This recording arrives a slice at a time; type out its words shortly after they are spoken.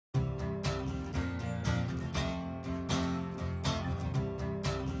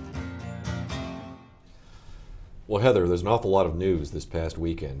Well, Heather, there's an awful lot of news this past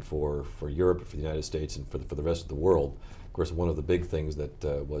weekend for Europe, for the United States, and for the rest of the world. Of course, one of the big things that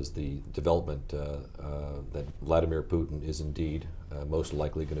was the development that Vladimir Putin is indeed most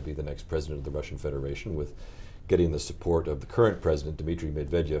likely going to be the next president of the Russian Federation, with getting the support of the current president, Dmitry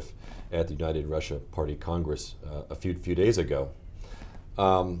Medvedev, at the United Russia Party Congress a few days ago.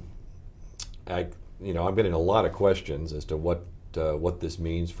 I'm getting a lot of questions as to what this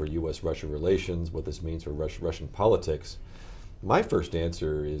means for U.S.-Russia relations, what this means for Russian politics. My first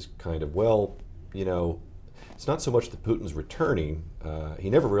answer is kind of, well, it's not so much that Putin's returning. He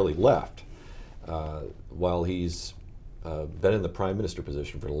never really left. While he's been in the prime minister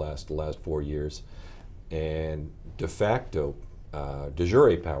position for the last 4 years, and de facto, de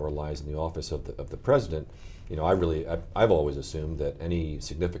jure power lies in the office of the president. I've always assumed that any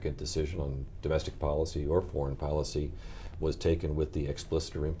significant decision on domestic policy or foreign policy was taken with the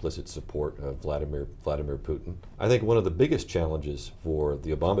explicit or implicit support of Vladimir Putin. I think one of the biggest challenges for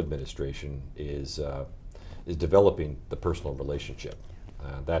the Obama administration is developing the personal relationship.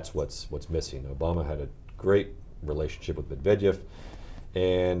 That's what's missing. Obama had a great relationship with Medvedev,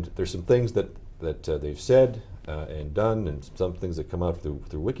 and there's some things that they've said and done, and some things that come out through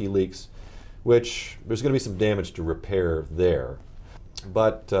WikiLeaks, which there's going to be some damage to repair there.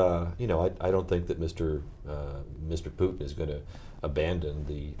 But I don't think that Mr. Putin is going to abandon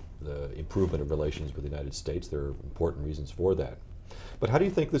the improvement of relations with the United States. There are important reasons for that. But how do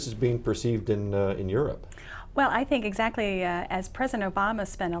you think this is being perceived in Europe? Well, I think exactly as President Obama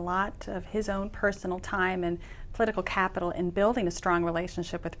spent a lot of his own personal time and political capital in building a strong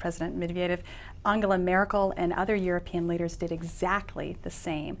relationship with President Medvedev, Angela Merkel and other European leaders did exactly the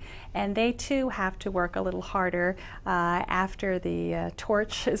same. And they too have to work a little harder after the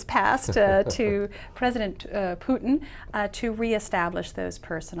torch is passed to President Putin to reestablish those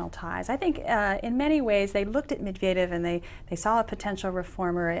personal ties. I think in many ways they looked at Medvedev and they saw a potential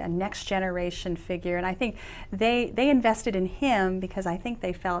reformer, a next generation figure, and I think they invested in him because I think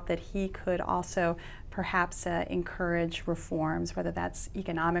they felt that he could also perhaps encourage reforms, whether that's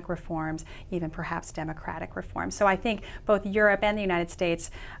economic reforms, even perhaps democratic reforms. So I think both Europe and the United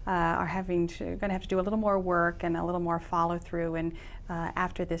States are going to have to do a little more work and a little more follow through and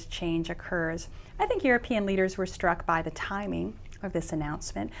after this change occurs. I think European leaders were struck by the timing of this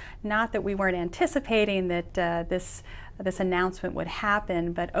announcement. Not that we weren't anticipating that this announcement would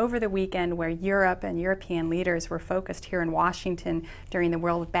happen, but over the weekend where Europe and European leaders were focused here in Washington during the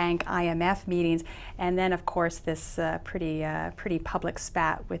World Bank IMF meetings, and then of course this pretty public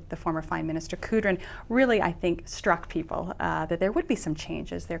spat with the former Foreign Minister Kudrin really, I think, struck people that there would be some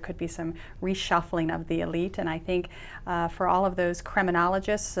changes. There could be some reshuffling of the elite, and I think for all of those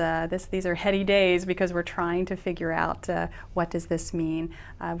criminologists, these are heady days because we're trying to figure out what does this mean?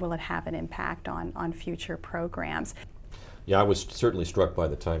 Will it have an impact on future programs? Yeah, I was certainly struck by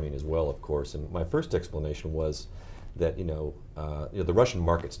the timing as well, of course. And my first explanation was that the Russian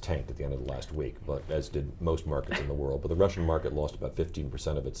markets tanked at the end of the last week, but as did most markets in the world. But the Russian market lost about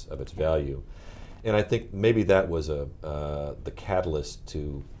 15% of its value, and I think maybe that was the catalyst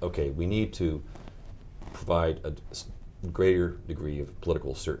to, okay, we need to provide a greater degree of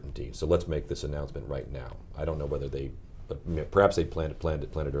political certainty. So let's make this announcement right now. I don't know whether perhaps they planned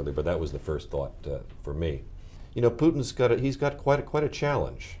it earlier, but that was the first thought for me. Putin's got quite a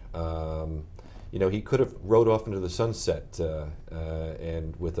challenge. He could have rode off into the sunset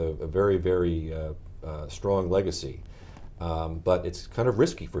and with a very, very strong legacy. But it's kind of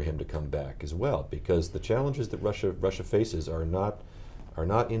risky for him to come back as well, because the challenges that Russia faces are not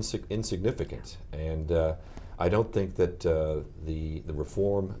insignificant. And I don't think that the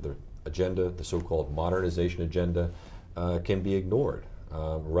reform, the agenda, the so-called modernization agenda, can be ignored.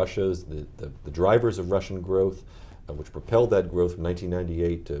 The drivers of Russian growth, which propelled that growth from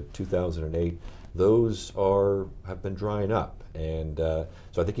 1998 to 2008, those have been drying up, and so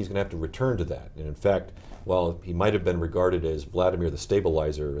I think he's going to have to return to that. And in fact, while he might have been regarded as Vladimir the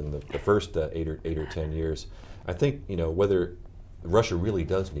stabilizer in the first 8 or 10 years, I think whether Russia really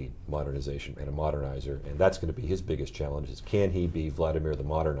does need modernization and a modernizer, and that's going to be his biggest challenge: is can he be Vladimir the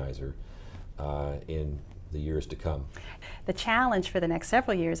modernizer in the years to come? The challenge for the next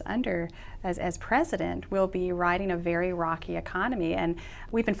several years as president will be riding a very rocky economy, and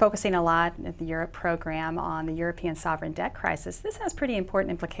we've been focusing a lot at the Europe program on the European sovereign debt crisis. This has pretty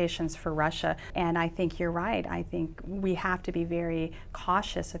important implications for Russia, and I think you're right. I think we have to be very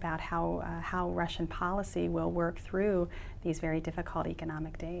cautious about how Russian policy will work through these very difficult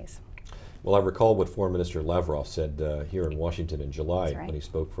economic days. Well, I recall what Foreign Minister Lavrov said here in Washington in July when he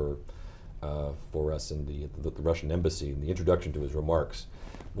spoke for us in the Russian embassy. And the introduction to his remarks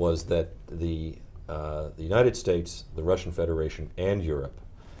was that the the United States, the Russian Federation, and Europe,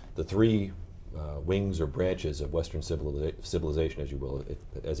 the three wings or branches of Western civilization, as you will,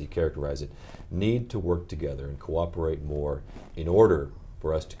 as he characterized it, need to work together and cooperate more in order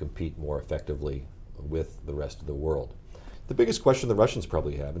for us to compete more effectively with the rest of the world. The biggest question the Russians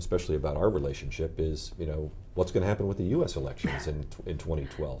probably have, especially about our relationship, is, what's going to happen with the U.S. elections in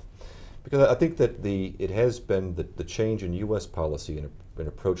 2012? Because I think that it has been the change in U.S. policy and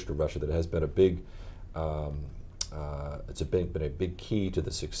approach to Russia that has been a big been a big key to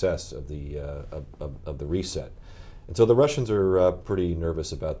the success of the reset. And so the Russians are pretty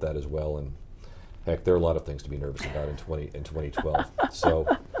nervous about that as well. And heck, there are a lot of things to be nervous about in 2012. So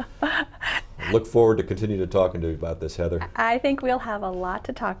look forward to continue to talking to you about this, Heather. I think we'll have a lot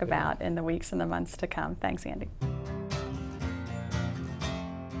to talk about in the weeks and the months to come. Thanks, Andy.